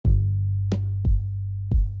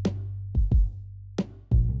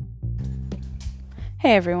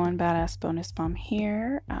Hey everyone, Badass Bonus Mom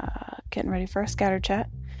here, getting ready for a scatter chat,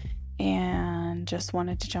 and just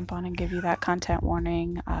wanted to jump on and give you that content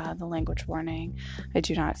warning, the language warning. I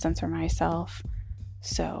do not censor myself,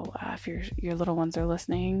 so if your little ones are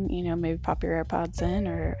listening, maybe pop your AirPods in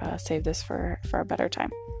or save this for a better time.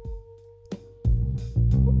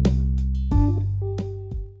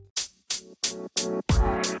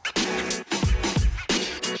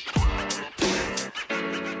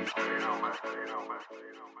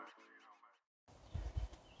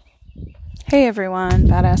 Hey everyone,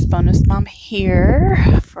 Badass Bonus Mom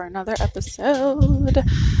here for another episode.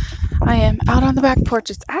 I am out on the back porch.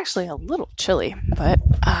 It's actually a little chilly, but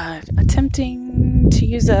attempting to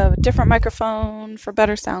use a different microphone for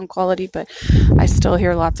better sound quality, but I still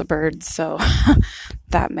hear lots of birds, so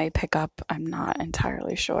that may pick up. I'm not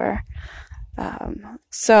entirely sure.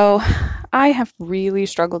 So I have really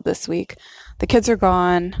struggled this week. The kids are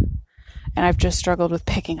gone, and I've just struggled with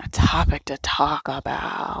picking a topic to talk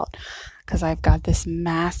about because I've got this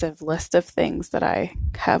massive list of things that I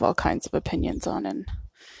have all kinds of opinions on, and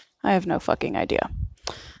I have no fucking idea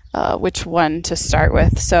which one to start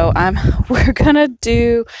with. So we're gonna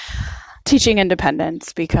do teaching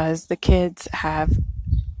independence because the kids have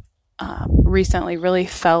recently really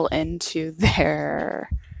fell into their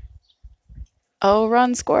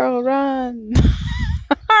run squirrel run.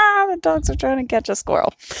 The dogs are trying to catch a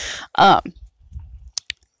squirrel.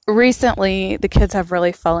 Recently, the kids have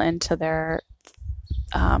really fell into their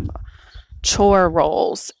chore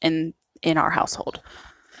roles in our household.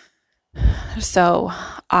 So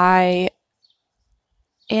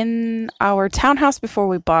in our townhouse before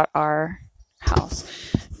we bought our house,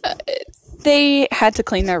 they had to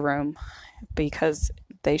clean their room because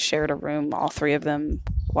they shared a room, all three of them,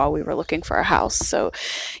 while we were looking for a house. So,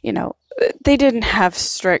 they didn't have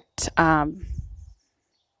strict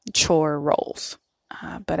chore roles.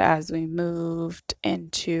 But as we moved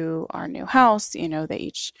into our new house, they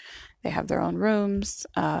have their own rooms.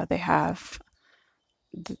 They have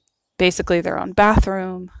basically their own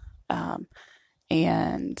bathroom,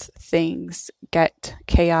 and things get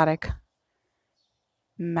chaotic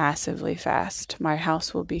massively fast. My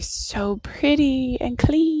house will be so pretty and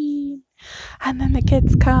clean, and then the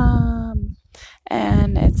kids come,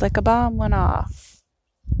 and it's like a bomb went off,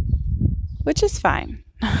 which is fine.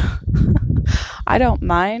 I don't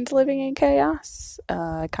mind living in chaos.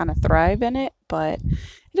 I kind of thrive in it, but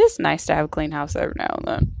it is nice to have a clean house every now and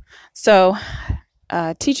then. So,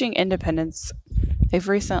 teaching independence, they've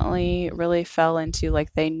recently really fell into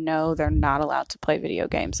they know they're not allowed to play video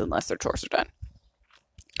games unless their chores are done.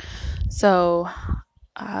 So,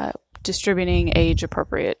 distributing age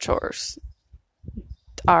appropriate chores.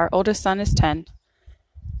 Our oldest son is 10.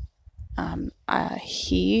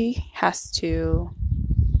 He has to.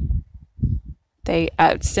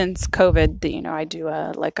 Since COVID, I do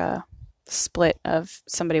a split of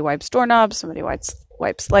somebody wipes doorknobs, somebody wipes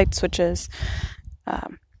light switches.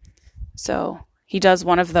 So he does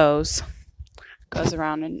one of those, goes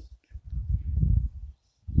around and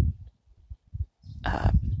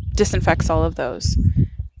disinfects all of those,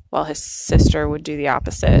 while his sister would do the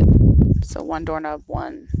opposite. So one doorknob,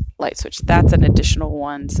 one light switch. That's an additional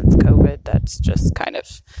one since COVID. That's just kind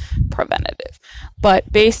of preventative.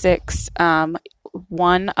 But basics,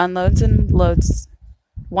 one unloads and loads.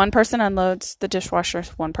 One person unloads the dishwasher,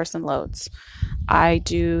 one person loads. I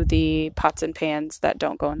do the pots and pans that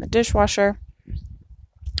don't go in the dishwasher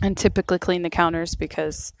and typically clean the counters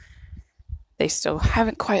because they still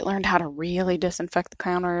haven't quite learned how to really disinfect the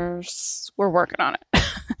counters. We're working on it.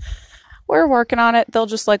 We're working on it. They'll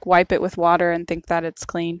just wipe it with water and think that it's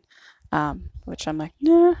clean, which I'm like,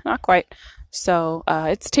 nah, not quite. So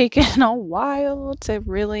it's taken a while to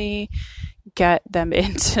really get them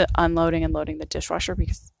into unloading and loading the dishwasher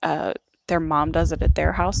because their mom does it at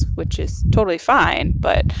their house, which is totally fine.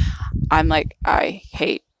 But I'm like, I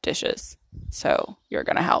hate dishes, so you're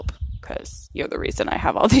going to help because you're the reason I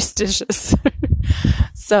have all these dishes.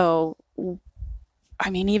 So,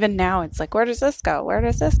 even now it's where does this go? Where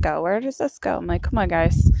does this go? Where does this go? I'm like, come on,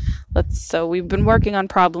 guys. So we've been working on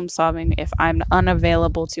problem solving if I'm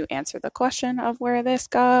unavailable to answer the question of where this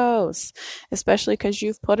goes, especially because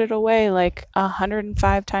you've put it away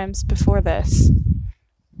 105 times before this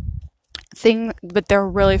thing, but they're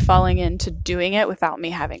really falling into doing it without me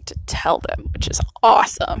having to tell them, which is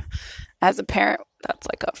awesome. As a parent, that's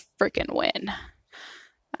a freaking win.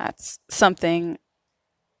 That's something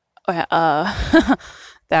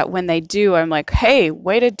that when they do, I'm like, hey,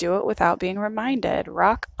 way to do it without being reminded.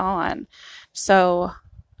 Rock on. So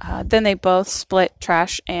then they both split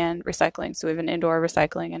trash and recycling. So we have an indoor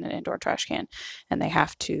recycling and an indoor trash can, and they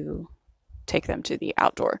have to take them to the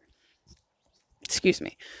outdoor. Excuse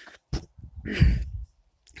me.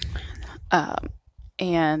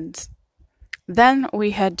 And then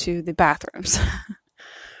we head to the bathrooms.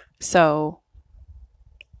 So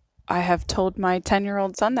I have told my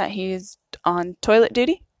 10-year-old son that he's on toilet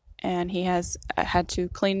duty, and he has had to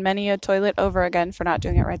clean many a toilet over again for not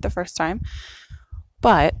doing it right the first time.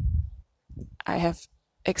 But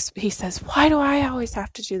he says, why do I always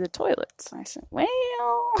have to do the toilets? And I said, well,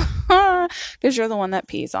 because you're the one that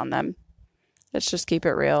pees on them. Let's just keep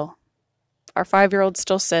it real. Our 5-year-old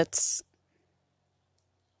still sits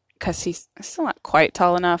because he's still not quite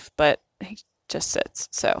tall enough, but he just sits.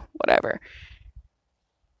 So whatever.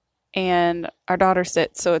 And our daughter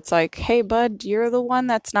sits. So it's like, hey, bud, you're the one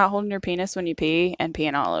that's not holding your penis when you pee and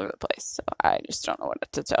peeing all over the place. So I just don't know what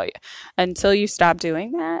to tell you. Until you stop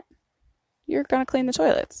doing that, you're going to clean the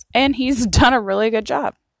toilets. And he's done a really good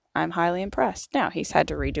job. I'm highly impressed. Now, he's had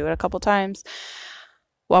to redo it a couple times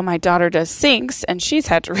while my daughter does sinks, and she's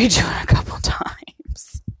had to redo it a couple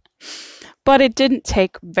times. But it didn't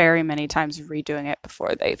take very many times redoing it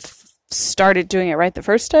before they started doing it right the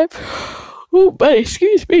first time. Oh, but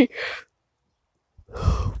excuse me.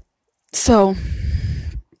 So,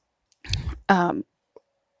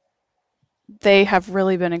 they have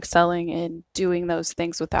really been excelling in doing those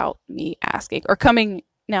things without me asking or coming.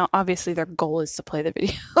 Now, obviously, their goal is to play the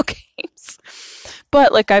video games.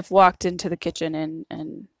 But, like, I've walked into the kitchen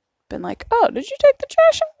and been like, oh, did you take the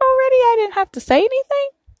trash out already? I didn't have to say anything.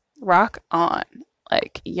 Rock on.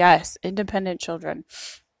 Like, yes, independent children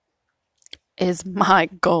is my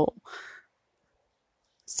goal.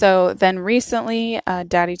 So then recently,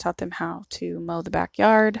 Daddy taught them how to mow the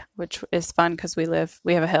backyard, which is fun because we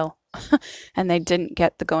have a hill, and they didn't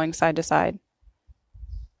get the going side to side.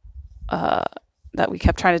 That we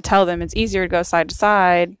kept trying to tell them it's easier to go side to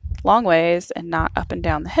side, long ways, and not up and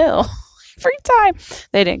down the hill every time.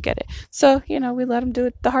 They didn't get it. So, we let them do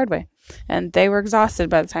it the hard way. And they were exhausted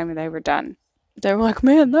by the time they were done. They were like,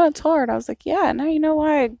 man, that's hard. I was like, yeah, now you know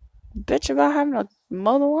why I bitch about having to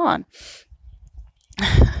mow the lawn.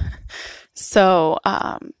 So,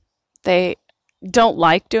 they don't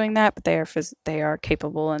like doing that, but they are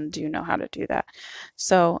capable and do know how to do that.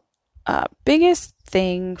 So, biggest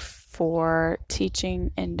thing for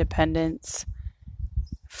teaching independence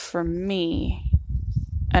for me,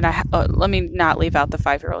 and let me not leave out the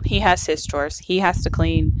 5-year-old. He has his chores. He has to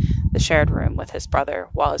clean the shared room with his brother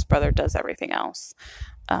while his brother does everything else,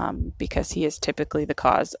 because he is typically the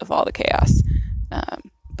cause of all the chaos.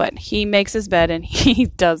 But he makes his bed, and he's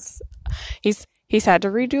had to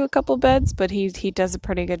redo a couple beds, but he does a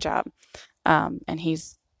pretty good job. And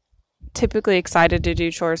he's typically excited to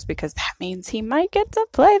do chores because that means he might get to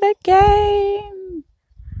play the game.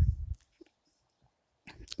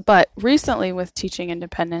 But recently with teaching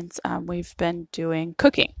independence, we've been doing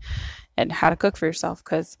cooking and how to cook for yourself,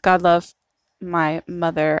 because God love my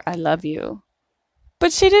mother, I love you.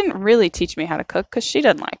 But she didn't really teach me how to cook because she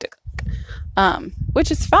doesn't like to cook.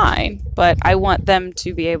 Which is fine, but I want them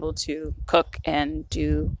to be able to cook and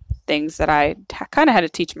do things that I kind of had to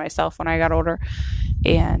teach myself when I got older.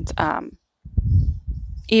 And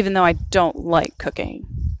even though I don't like cooking,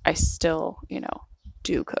 I still,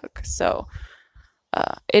 do cook. So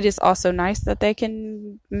it is also nice that they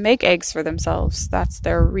can make eggs for themselves. That's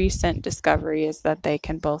their recent discovery, is that they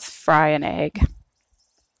can both fry an egg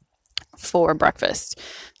for breakfast.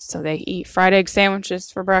 So they eat fried egg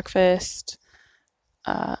sandwiches for breakfast,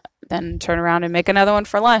 then turn around and make another one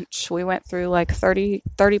for lunch. We went through like 30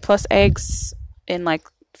 plus eggs in like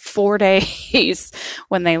 4 days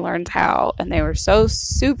when they learned how, and they were so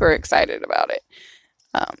super excited about it.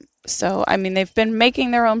 So, they've been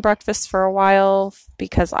making their own breakfast for a while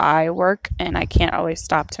because I work and I can't always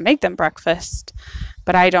stop to make them breakfast,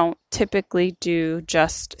 but I don't typically do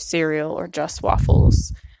just cereal or just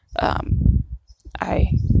waffles.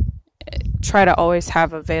 I try to always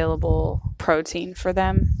have available protein for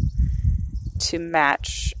them to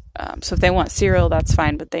match. So if they want cereal, that's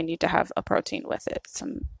fine, but they need to have a protein with it.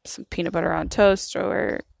 Some peanut butter on toast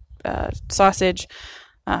or sausage.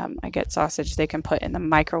 I get sausage they can put in the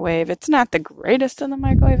microwave. It's not the greatest in the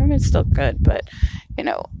microwave. It's still good, but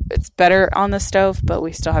it's better on the stove, but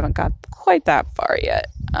we still haven't got quite that far yet.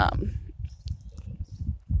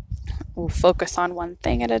 We'll focus on one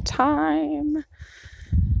thing at a time.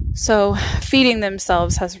 So feeding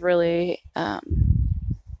themselves has really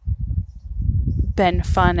been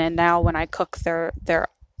fun. And now when I cook, they're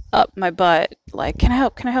up my butt. Like, can I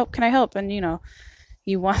help? And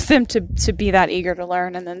you want them to be that eager to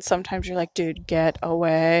learn. And then sometimes you're like, dude, get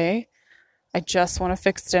away. I just want to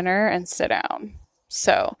fix dinner and sit down.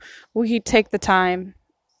 So we take the time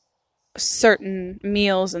certain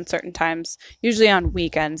meals and certain times, usually on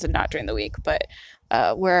weekends and not during the week, but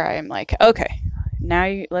where I'm like, okay,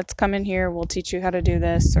 now let's come in here, we'll teach you how to do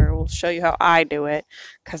this, or we'll show you how I do it,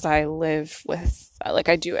 because I live with, like,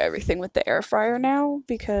 I do everything with the air fryer now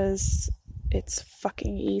because it's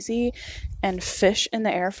fucking easy, and fish in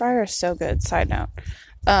the air fryer is so good. Side note,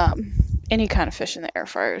 any kind of fish in the air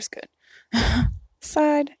fryer is good.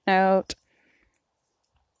 Side note.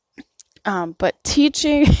 But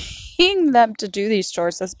teaching them to do these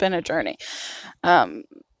chores has been a journey.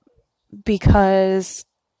 Because,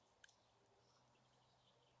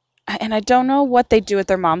 and I don't know what they do at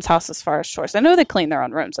their mom's house as far as chores. I know they clean their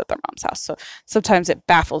own rooms at their mom's house. So sometimes it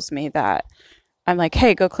baffles me that I'm like,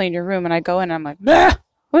 hey, go clean your room. And I go in and I'm like,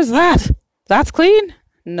 what is that? That's clean?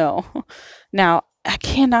 No. Now, I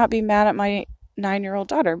cannot be mad at my 9-year-old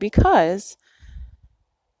daughter because,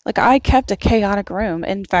 like, I kept a chaotic room.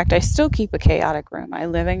 In fact, I still keep a chaotic room.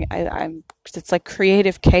 It's like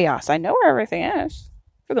creative chaos. I know where everything is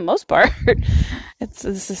for the most part. It's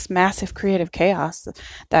this massive creative chaos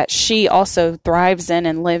that she also thrives in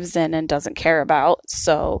and lives in and doesn't care about.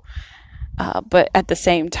 So, but at the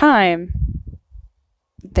same time,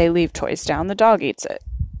 they leave toys down. The dog eats it.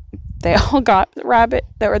 They all got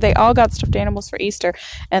they all got stuffed animals for Easter,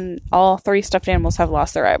 and all 3 stuffed animals have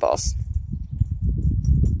lost their eyeballs.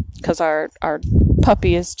 Because our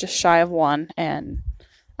puppy is just shy of 1, and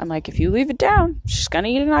I'm like, if you leave it down, she's gonna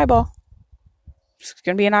eat an eyeball. She's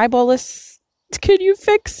gonna be an eyeballless. Can you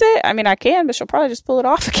fix it? I mean, I can, but she'll probably just pull it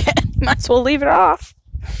off again. Might as well leave it off.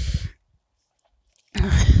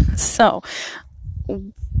 So,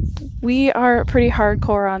 we are pretty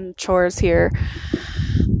hardcore on chores here,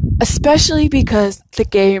 especially because the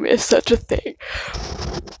game is such a thing.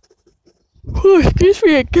 Oh, excuse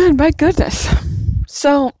me again, my goodness.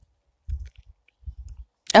 So,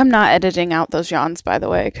 I'm not editing out those yawns, by the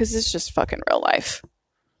way, because it's just fucking real life.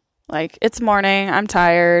 Like, it's morning, I'm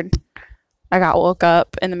tired, I got woke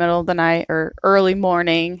up in the middle of the night or early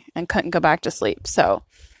morning and couldn't go back to sleep, so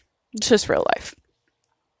it's just real life.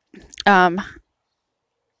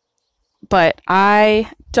 But I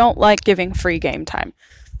don't like giving free game time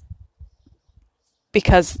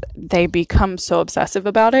because they become so obsessive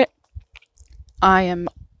about it. I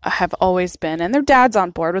have always been, and their dad's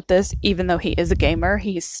on board with this, even though he is a gamer,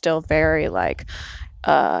 he's still very like,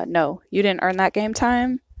 no, you didn't earn that game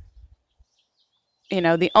time. You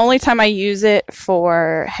know, the only time I use it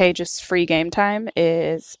for, hey, just free game time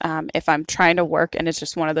is if I'm trying to work and it's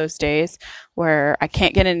just one of those days where I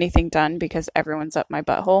can't get anything done because everyone's up my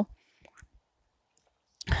butthole.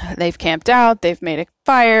 They've camped out, they've made a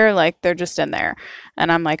fire, like, they're just in there. And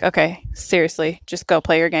I'm like, okay, seriously, just go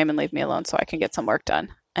play your game and leave me alone so I can get some work done.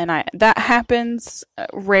 And that happens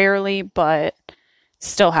rarely, but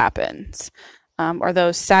still happens. Or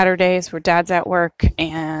those Saturdays where dad's at work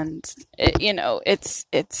and it's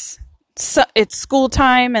school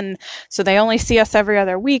time, and so they only see us every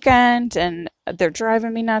other weekend, and they're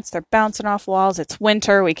driving me nuts. They're bouncing off walls. It's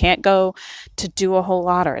winter. We can't go to do a whole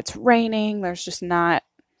lot, or it's raining. There's just not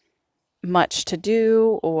much to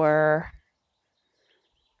do, or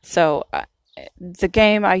so the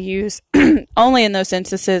game I use only in those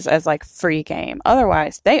instances as like free game.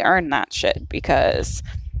 Otherwise, they earn that shit, because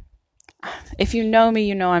if you know me,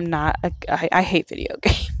 you know I'm not I hate video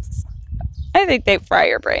games. I think they fry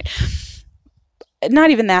your brain.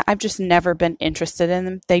 Not even that, I've just never been interested in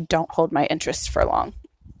them. They don't hold my interest for long.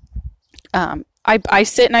 I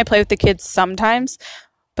sit and I play with the kids sometimes,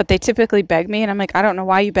 but they typically beg me, and I'm like, I don't know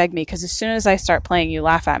why you beg me, because as soon as I start playing, you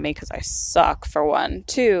laugh at me because I suck, for one.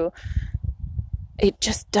 2, it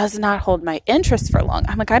just does not hold my interest for long.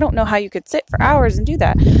 I'm like, I don't know how you could sit for hours and do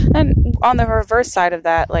that. And on the reverse side of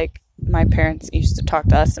that, like, my parents used to talk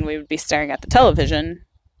to us and we would be staring at the television,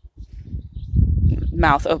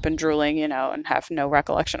 mouth open, drooling, and have no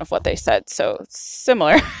recollection of what they said. So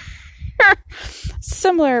similar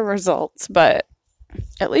results, but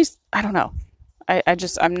at least, I don't know.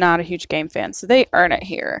 I'm not a huge game fan. So they earn it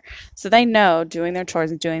here. So they know doing their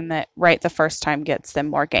chores and doing that right the first time gets them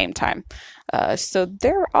more game time. So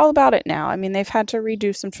they're all about it now. I mean, they've had to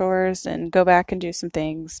redo some chores and go back and do some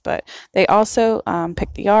things, but they also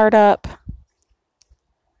pick the yard up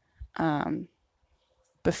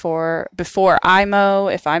before I mow,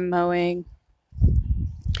 if I'm mowing.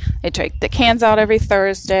 They take the cans out every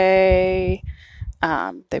Thursday.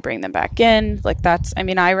 They bring them back in. Like,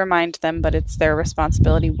 I remind them, but it's their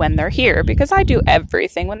responsibility when they're here, because I do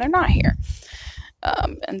everything when they're not here.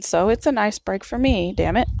 And so it's a nice break for me,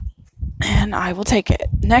 damn it. And I will take it.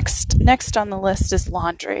 Next on the list is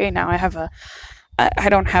laundry. Now I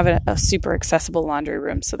don't have a super accessible laundry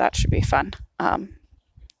room, so that should be fun.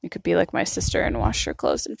 You could be like my sister and wash your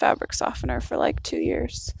clothes in fabric softener for like 2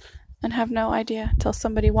 years and have no idea until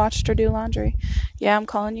somebody watched her do laundry. Yeah, I'm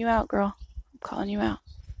calling you out, girl. I'm calling you out.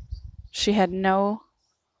 She had no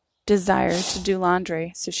desire to do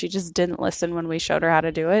laundry, so she just didn't listen when we showed her how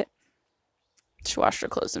to do it. She washed her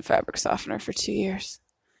clothes in fabric softener for 2 years.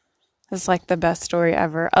 It's like the best story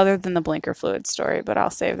ever, other than the blinker fluid story, but I'll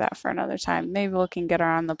save that for another time. Maybe we can get her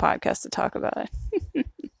on the podcast to talk about it.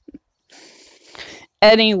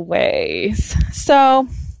 Anyways, so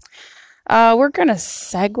we're going to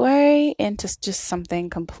segue into just something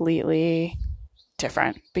completely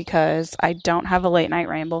different because I don't have a late night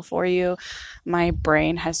ramble for you. My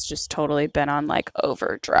brain has just totally been on like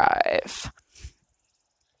overdrive.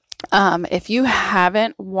 If you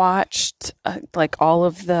haven't watched like all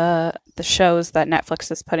of the shows that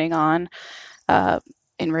Netflix is putting on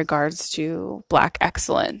in regards to Black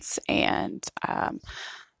excellence and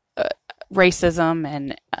racism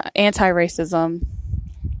and anti-racism,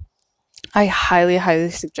 I highly,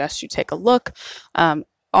 highly suggest you take a look.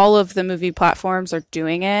 All of the movie platforms are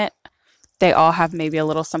doing it. They all have maybe a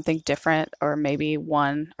little something different, or maybe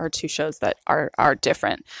one or two shows that are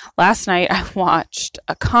different. Last night I watched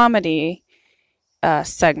a comedy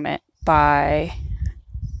segment by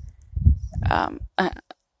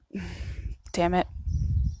damn it,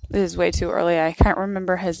 it is way too early. I can't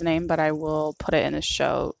remember his name, but I will put it in the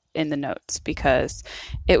show in the notes because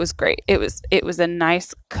it was great. It was a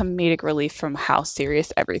nice comedic relief from how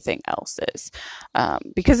serious everything else is,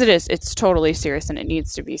 because it's totally serious and it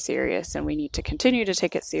needs to be serious, and we need to continue to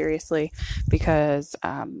take it seriously because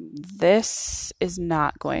this is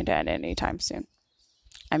not going to end anytime soon.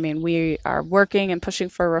 I mean, we are working and pushing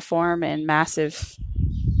for reform in massive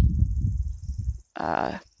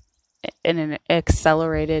in an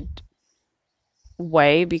accelerated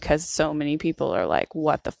way because so many people are like,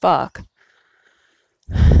 what the fuck?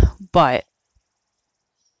 But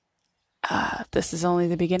this is only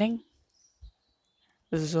the beginning.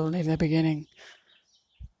 This is only the beginning.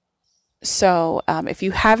 So if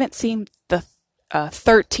you haven't seen the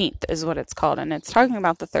 13th is what it's called, and it's talking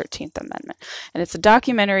about the 13th Amendment. And it's a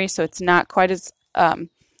documentary, so it's not quite as...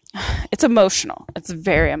 it's emotional. It's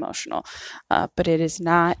very emotional. But it is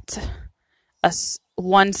not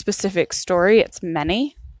one specific story. It's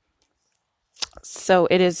many. So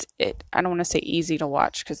I don't want to say easy to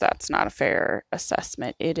watch because that's not a fair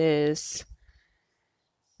assessment. It is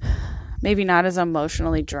maybe not as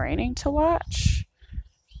emotionally draining to watch,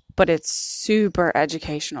 but it's super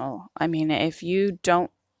educational. I mean, if you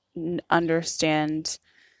don't understand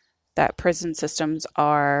that prison systems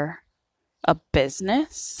are a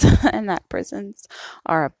business and that prisons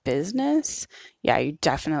are a business, yeah, you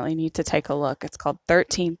definitely need to take a look. It's called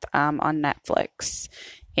 13th on Netflix,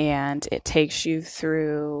 and it takes you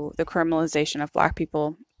through the criminalization of Black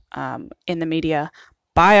people in the media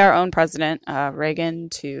by our own president, Reagan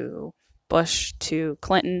to Bush to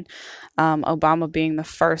Clinton, Obama being the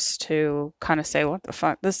first to kind of say, what the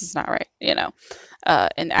fuck, this is not right,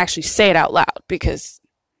 and actually say it out loud because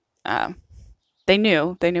they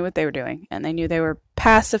knew what they were doing, and they knew they were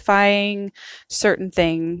pacifying certain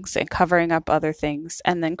things and covering up other things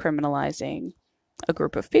and then criminalizing a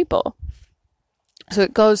group of people. So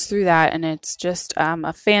it goes through that, and it's just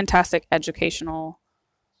a fantastic educational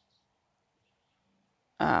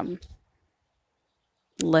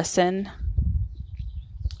listen.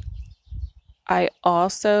 I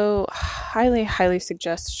also highly, highly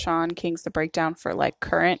suggest Sean King's The Breakdown for like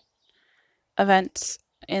current events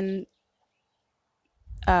in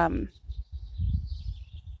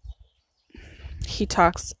he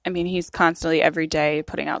talks, I mean, he's constantly every day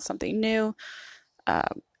putting out something new.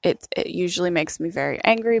 It usually makes me very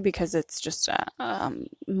angry because it's just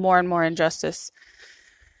more and more injustice.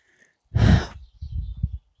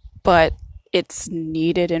 But it's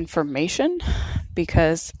needed information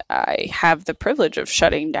because I have the privilege of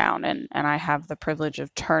shutting down and I have the privilege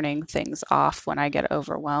of turning things off when I get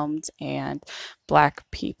overwhelmed, and Black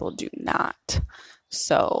people do not.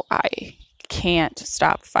 So I can't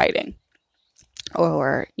stop fighting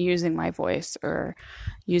or using my voice or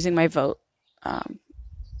using my vote,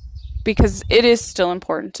 because it is still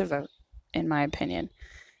important to vote, in my opinion.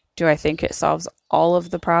 Do I think it solves all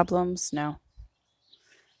of the problems? No.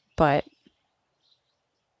 But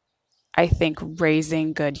I think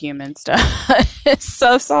raising good humans does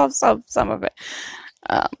solve some of it.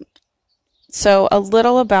 So a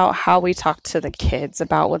little about how we talk to the kids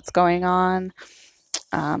about what's going on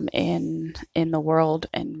in the world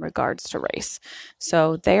in regards to race.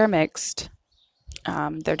 So they are mixed.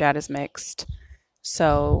 Their dad is mixed.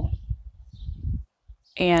 So,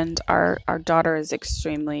 and our daughter is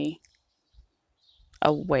extremely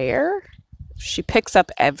aware. She picks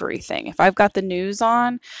up everything. If I've got the news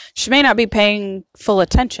on, she may not be paying full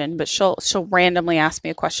attention, but she'll randomly ask me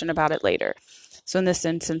a question about it later. So in this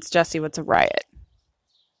instance, Jesse, what's a riot?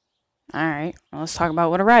 All right, well, let's talk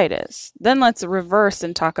about what a riot is. Then let's reverse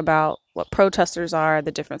and talk about what protesters are,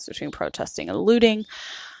 the difference between protesting and looting.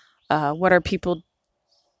 What are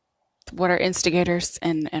instigators,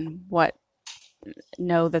 and what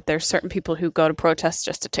know that there's certain people who go to protest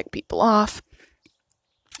just to tick people off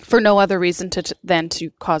for no other reason than to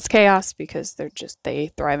cause chaos, because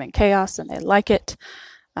they thrive in chaos and they like it.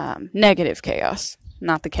 Negative chaos,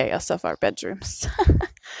 not the chaos of our bedrooms.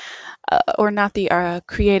 Or not the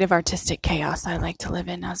creative artistic chaos I like to live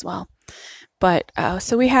in as well. But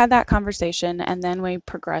so we had that conversation, and then we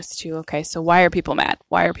progressed to, okay, so why are people mad?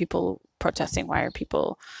 Why are people protesting? Why are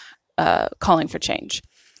people calling for change?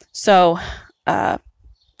 So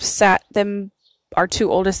sat them, our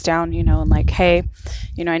two oldest, down, and like, hey,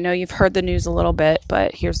 I know you've heard the news a little bit,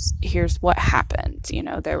 but here's what happened.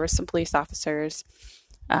 There were some police officers.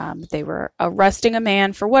 They were arresting a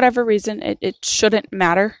man for whatever reason. It shouldn't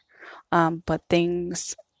matter. But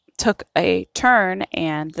things took a turn,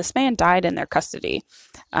 and this man died in their custody.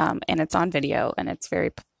 And it's on video, and it's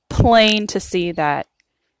very plain to see that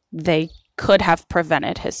they could have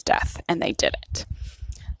prevented his death, and they didn't.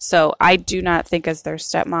 So I do not think, as their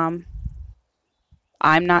stepmom,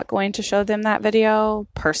 I'm not going to show them that video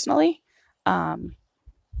personally.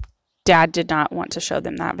 Dad did not want to show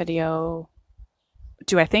them that video.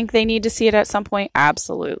 Do I think they need to see it at some point?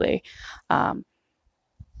 Absolutely.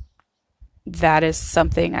 That is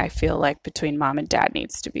something I feel like between mom and dad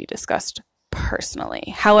needs to be discussed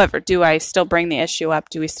personally. However, do I still bring the issue up?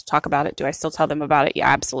 Do we still talk about it? Do I still tell them about it? Yeah,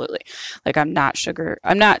 absolutely. Like, I'm not super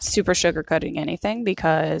sugarcoating anything,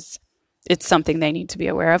 because it's something they need to be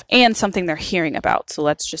aware of and something they're hearing about. So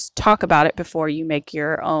let's just talk about it before you make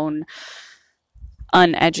your own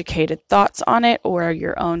uneducated thoughts on it, or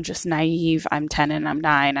your own just naive, I'm 10 and I'm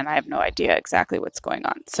 9 and I have no idea exactly what's going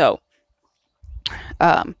on. So,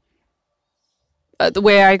 the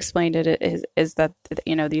way I explained it is that,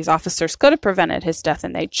 these officers could have prevented his death,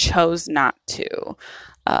 and they chose not to.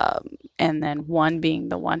 And then one being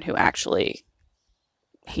the one who actually,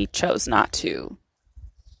 he chose not to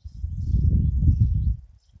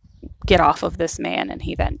get off of this man, and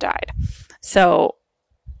he then died. So,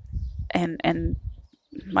 and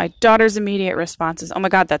my daughter's immediate response is, oh my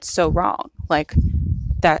God, that's so wrong. Like,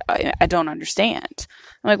 that, I don't understand.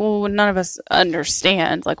 I'm like, well, none of us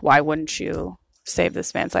understand. Like, why wouldn't you save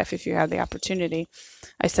this man's life if you had the opportunity?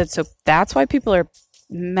 I said, so that's why people are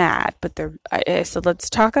mad. But I said, let's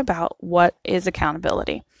talk about what is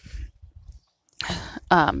accountability.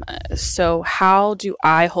 So how do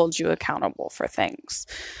I hold you accountable for things?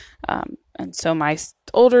 And so my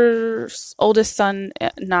oldest son,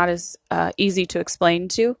 not as easy to explain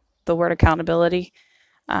to, the word accountability.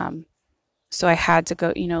 So I had to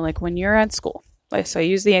go, like when you're at school. So I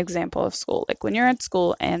use the example of school. Like when you're at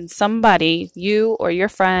school and somebody, you or your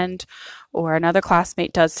friend or another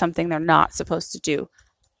classmate, does something they're not supposed to do,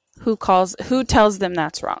 who tells them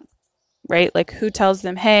that's wrong, right? Like, who tells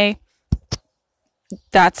them, hey,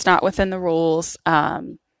 that's not within the rules.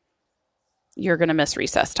 You're going to miss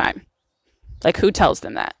recess time. Like, who tells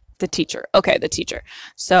them that? The teacher. Okay, the teacher.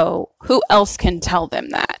 So who else can tell them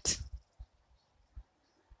that?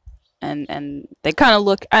 And they kind of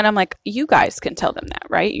look, and I'm like, you guys can tell them that,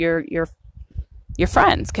 right? Your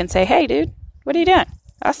friends can say, hey, dude, what are you doing?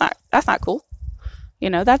 That's not cool.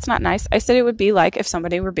 That's not nice. I said it would be like if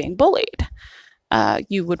somebody were being bullied.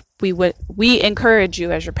 We encourage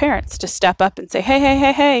you as your parents to step up and say,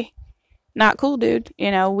 hey, not cool, dude.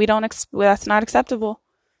 That's not acceptable.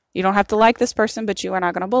 You don't have to like this person, but you are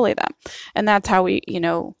not going to bully them. And that's how we,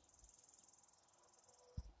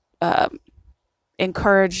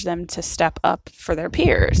 encourage them to step up for their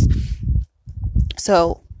peers.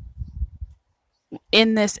 So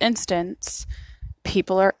in this instance,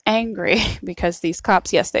 people are angry because these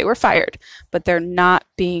cops, yes, they were fired, but they're not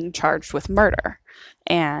being charged with murder.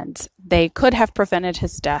 And they could have prevented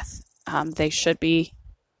his death. They should be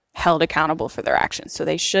held accountable for their actions. So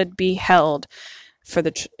they should be held for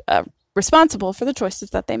responsible for the choices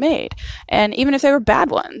that they made. And even if they were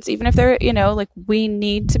bad ones, even if they're, we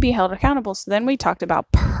need to be held accountable. So then we talked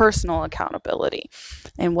about personal accountability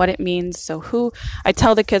and what it means. So I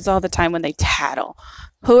tell the kids all the time when they tattle,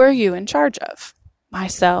 who are you in charge of?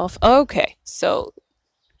 Myself. Okay. So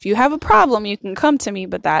if you have a problem, you can come to me,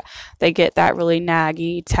 but that they get that really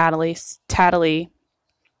naggy, tattly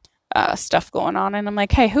stuff going on. And I'm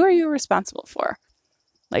like, hey, who are you responsible for?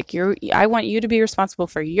 Like I want you to be responsible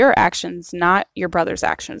for your actions, not your brother's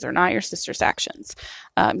actions or not your sister's actions.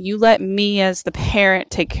 You let me as the parent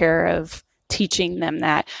take care of teaching them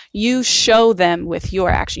that. You show them with your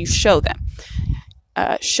action. You show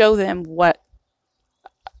them what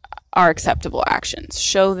are acceptable actions.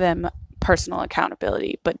 Show them personal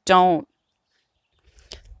accountability, but don't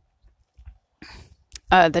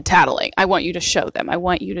the tattling. I want you to show them. I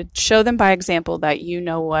want you to show them by example that you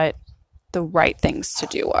know what the right things to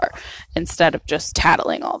do are, instead of just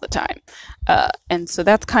tattling all the time. And so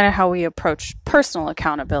that's kind of how we approach personal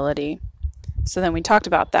accountability. So then we talked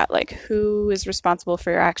about that, like who is responsible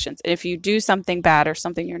for your actions. If you do something bad or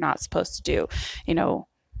something you're not supposed to do, you know,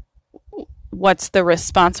 what's the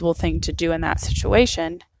responsible thing to do in that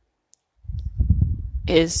situation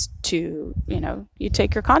is to, you know, you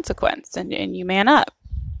take your consequence and you man up.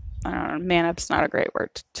 I don't know, man up's not a great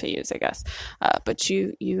word to use, I guess. But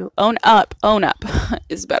you own up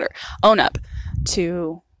is better. Own up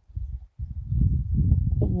to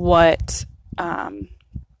what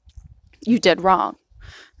you did wrong.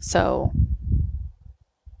 So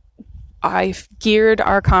I've geared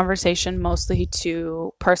our conversation mostly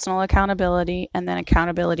to personal accountability and then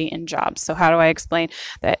accountability in jobs. So how do I explain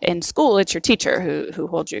that in school, it's your teacher who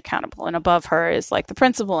holds you accountable, and above her is like the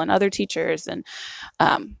principal and other teachers. And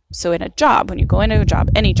so in a job, when you go into a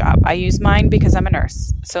job, any job, I use mine because I'm a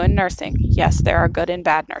nurse. So in nursing, yes, there are good and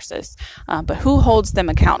bad nurses, but who holds them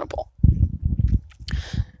accountable?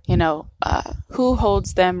 You know, who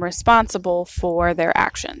holds them responsible for their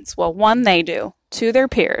actions? Well, one, they do, to their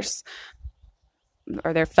peers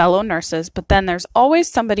or their fellow nurses, but then there's always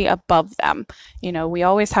somebody above them. You know, we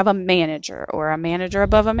always have a manager or a manager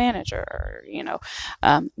above a manager, or, you know,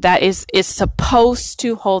 that is supposed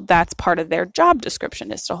to hold, that's part of their job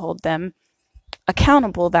description, is to hold them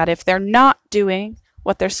accountable, that if they're not doing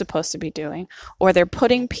what they're supposed to be doing, or they're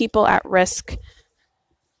putting people at risk,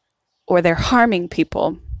 or they're harming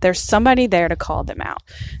people, there's somebody there to call them out.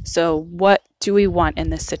 So what do we want in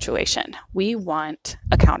this situation? We want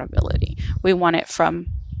accountability. We want it from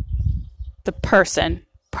the person,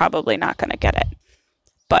 probably not going to get it.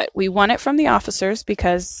 But we want it from the officers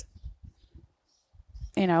because,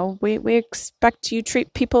 you know, we expect you to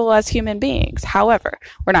treat people as human beings. However,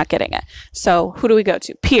 we're not getting it. So who do we go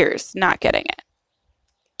to? Peers, not getting it.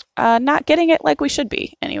 Not getting it like we should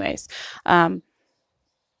be anyways.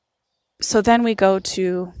 So then we go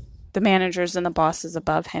to the managers and the bosses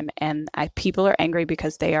above him, and people are angry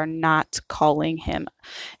because they are not calling him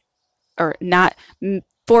or not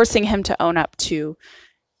forcing him to own up to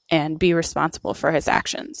and be responsible for his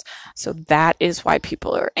actions. So that is why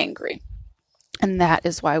people are angry. And that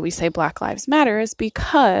is why we say Black Lives Matter, is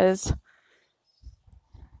because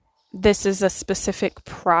this is a specific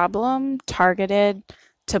problem targeted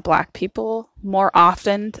to Black people more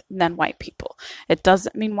often than white people. It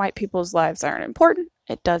doesn't mean white people's lives aren't important.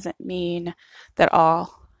 It doesn't mean that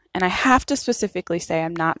all, and I have to specifically say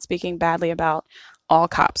I'm not speaking badly about all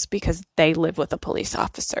cops because they live with a police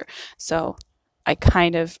officer. So I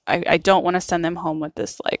don't want to send them home with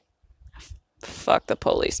this like fuck the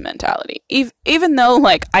police mentality. Even though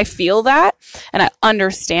like I feel that and I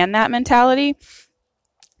understand that mentality,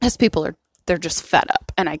 as people they're just fed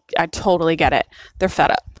up, and I totally get it. They're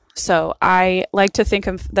fed up. So I like to think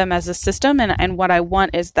of them as a system, and what I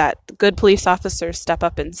want is that good police officers step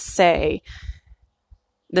up and say,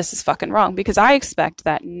 this is fucking wrong, because I expect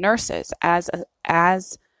that nurses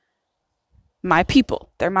as my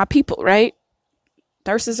people, they're my people, right?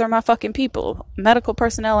 Nurses are my fucking people. Medical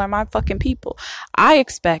personnel are my fucking people. I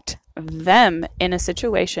expect them in a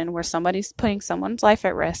situation where somebody's putting someone's life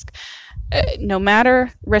at risk, no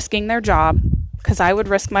matter risking their job, because I would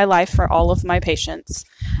risk my life for all of my patients,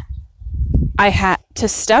 I had to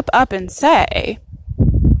step up and say,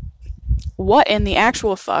 what in the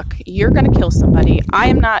actual fuck? You're going to kill somebody. I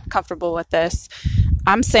am not comfortable with this.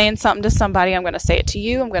 I'm saying something to somebody. I'm going to say it to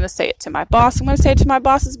you. I'm going to say it to my boss. I'm going to say it to my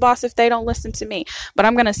boss's boss if they don't listen to me. But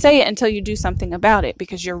I'm going to say it until you do something about it,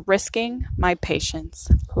 because you're risking my patient's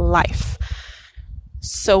life.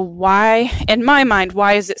 So why, in my mind,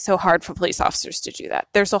 why is it so hard for police officers to do that?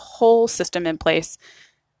 There's a whole system in place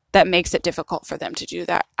that makes it difficult for them to do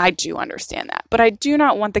that. I do understand that. But I do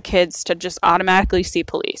not want the kids to just automatically see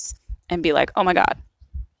police and be like, oh my God,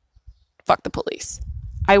 fuck the police.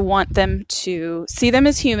 I want them to see them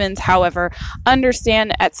as humans. However,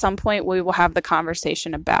 understand at some point we will have the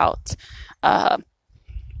conversation about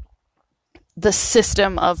the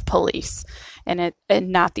system of police and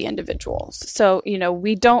not the individuals. So, you know,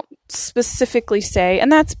 we don't specifically say,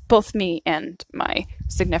 and that's both me and my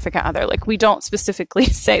significant other. Like, we don't specifically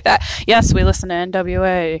say that. Yes, we listen to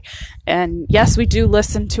NWA, and yes, we do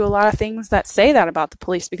listen to a lot of things that say that about the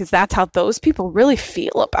police, because that's how those people really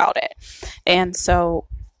feel about it. And so,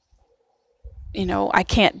 you know, I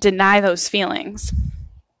can't deny those feelings.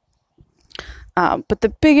 But the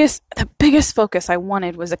biggest focus I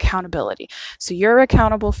wanted was accountability. So you're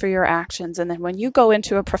accountable for your actions. And then when you go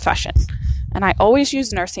into a profession, and I always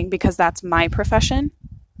use nursing because that's my profession,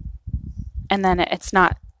 and then it's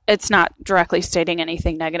not directly stating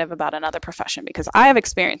anything negative about another profession, because I have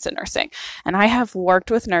experience in nursing, and I have worked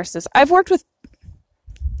with nurses. I've worked with,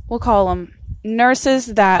 we'll call them nurses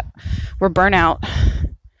that were burnout,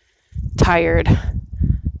 tired,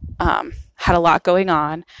 had a lot going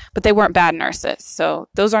on, but they weren't bad nurses. So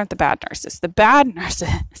those aren't the bad nurses. The bad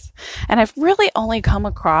nurses, and I've really only come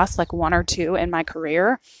across like one or two in my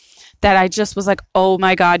career that I just was like, oh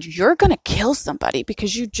my God, you're going to kill somebody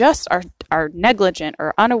because you just are negligent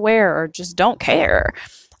or unaware or just don't care.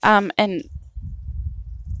 And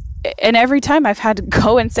every time I've had to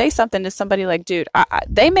go and say something to somebody like, dude,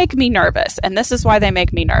 they make me nervous, and this is why they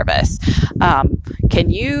make me nervous. Can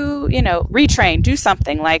you, retrain, do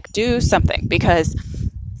something, because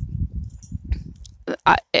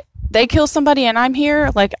they kill somebody and I'm here,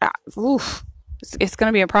 like, it's going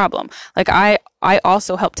to be a problem. Like, I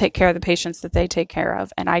also help take care of the patients that they take care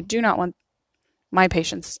of, and I do not want my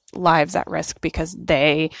patients' lives at risk because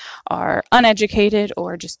they are uneducated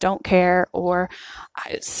or just don't care, or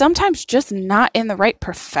sometimes just not in the right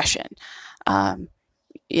profession,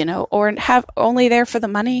 or have only there for the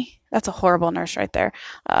money. That's a horrible nurse right there.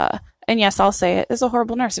 And yes, I'll say it, it's a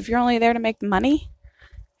horrible nurse. If you're only there to make the money,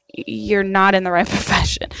 you're not in the right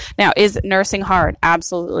profession. Now, is nursing hard?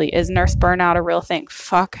 Absolutely. Is nurse burnout a real thing?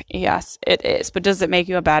 Fuck yes, it is. But does it make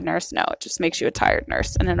you a bad nurse? No, it just makes you a tired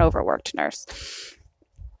nurse and an overworked nurse.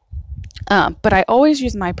 But I always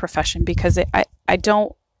use my profession because I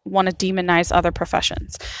don't want to demonize other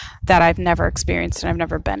professions that I've never experienced and I've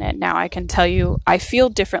never been in. Now, I can tell you I feel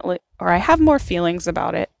differently, or I have more feelings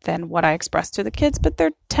about it than what I express to the kids, but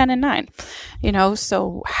they're 10 and 9,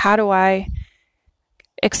 so how do I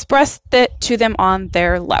express that to them on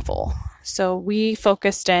their level? So we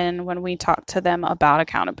focused in when we talked to them about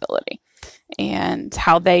accountability and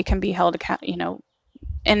how they can be held accountable,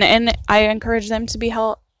 and I encourage them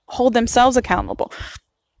to hold themselves accountable,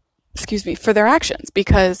 for their actions,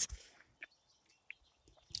 because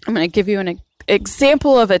I'm going to give you an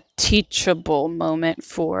example of a teachable moment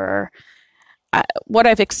for what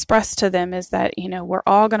I've expressed to them is that, we're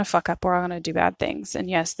all going to fuck up. We're all going to do bad things. And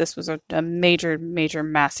yes, this was a major, major,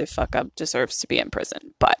 massive fuck up, deserves to be in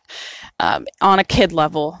prison. But on a kid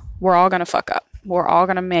level, we're all going to fuck up. We're all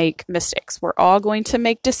going to make mistakes. We're all going to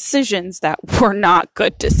make decisions that were not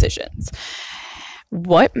good decisions.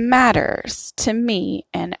 What matters to me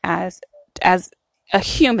and as a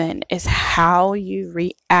human is how you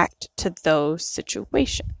react to those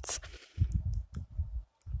situations.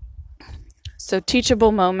 So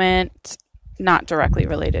teachable moment, not directly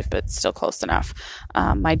related, but still close enough.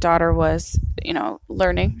 My daughter was,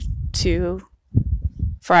 learning to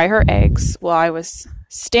fry her eggs while I was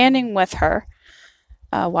standing with her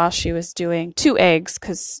while she was doing 2 eggs,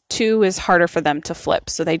 because 2 is harder for them to flip.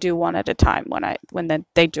 So they do 1 at a time when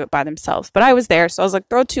they do it by themselves. But I was there, so I was like,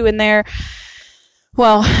 throw 2 in there.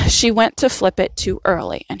 Well, she went to flip it too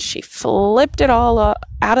early, and she flipped it all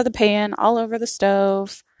out of the pan, all over the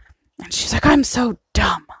stove. And she's like, I'm so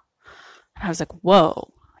dumb. And I was like,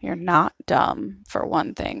 whoa, you're not dumb, for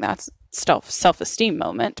one thing. That's still self-esteem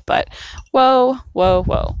moment. But whoa.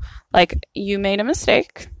 Like, you made a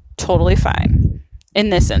mistake. Totally fine. In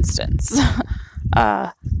this instance,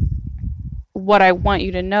 what I want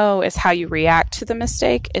you to know is how you react to the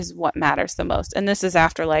mistake is what matters the most. And this is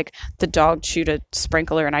after, like, the dog chewed a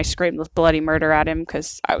sprinkler and I screamed with bloody murder at him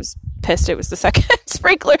because I was pissed it was the second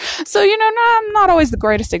sprinkler. So, I'm not always the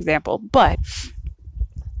greatest example, but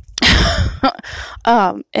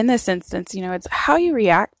in this instance, it's how you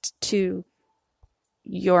react to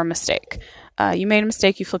your mistake. You made a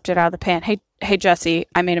mistake, you flipped it out of the pan. Hey, Jesse,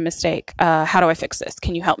 I made a mistake. How do I fix this?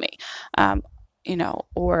 Can you help me?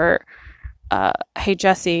 Or hey,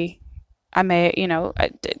 Jesse, I may,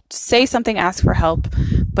 say something, ask for help,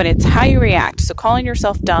 but it's how you react. So calling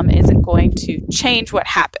yourself dumb isn't going to change what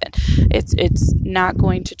happened. It's not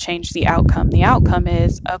going to change the outcome. The outcome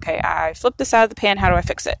is, okay, I flipped this out of the pan. How do I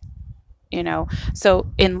fix it? So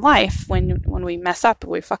in life, when we mess up,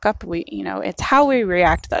 we fuck up, it's how we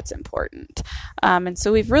react that's important. And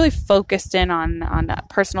so we've really focused in on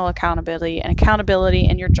personal accountability and accountability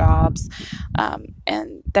in your jobs,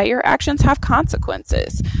 and that your actions have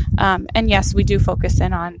consequences. And yes, we do focus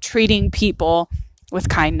in on treating people with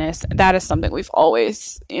kindness. That is something we've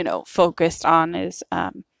always, focused on, is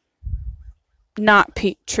not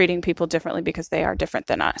treating people differently because they are different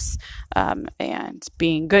than us, and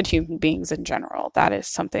being good human beings in general. That is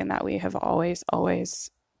something that we have always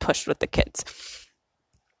pushed with the kids.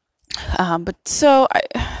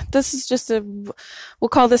 This is just we'll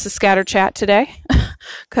call this a scatter chat today,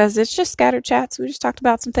 because it's just scattered chats. We just talked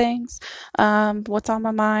about some things, what's on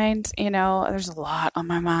my mind. There's a lot on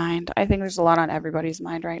my mind. I think there's a lot on everybody's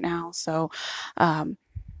mind right now. So,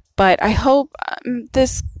 but I hope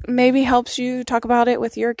this maybe helps you talk about it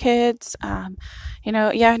with your kids.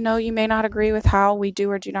 You may not agree with how we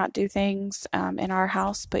do or do not do things in our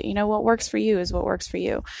house, but what works for you is what works for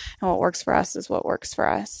you, and what works for us is what works for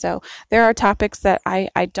us. So there are topics that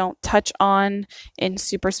I don't touch on in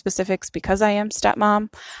super specifics because I am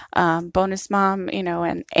stepmom, bonus mom,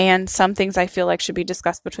 and some things I feel like should be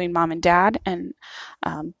discussed between mom and dad. And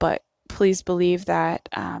but please believe that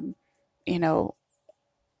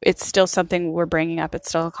it's still something we're bringing up. It's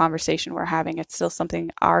still a conversation we're having. It's still something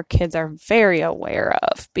our kids are very aware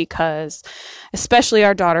of, because especially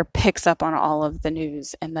our daughter picks up on all of the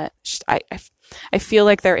news, and that I feel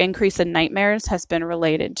like their increase in nightmares has been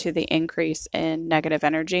related to the increase in negative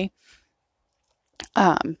energy.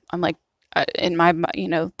 I'm like, in my,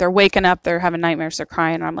 they're waking up, they're having nightmares, they're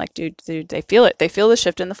crying. And I'm like, dude, they feel it. They feel the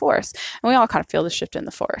shift in the force. And we all kind of feel the shift in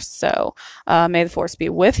the force. So, may the force be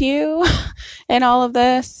with you in all of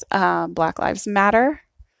this. Black Lives Matter.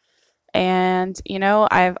 And,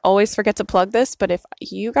 I always forget to plug this, but if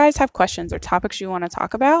you guys have questions or topics you want to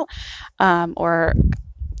talk about, or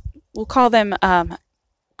we'll call them,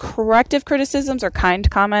 corrective criticisms or kind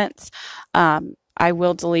comments, I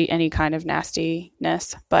will delete any kind of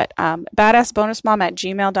nastiness, but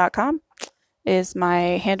badassbonusmom@gmail.com is my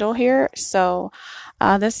handle here. So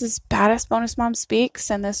this is Badass Bonus Mom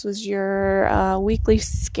Speaks, and this was your weekly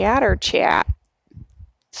scatter chat.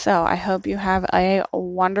 So I hope you have a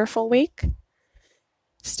wonderful week.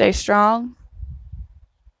 Stay strong.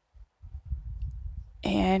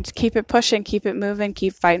 And keep it pushing, keep it moving,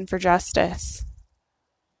 keep fighting for justice.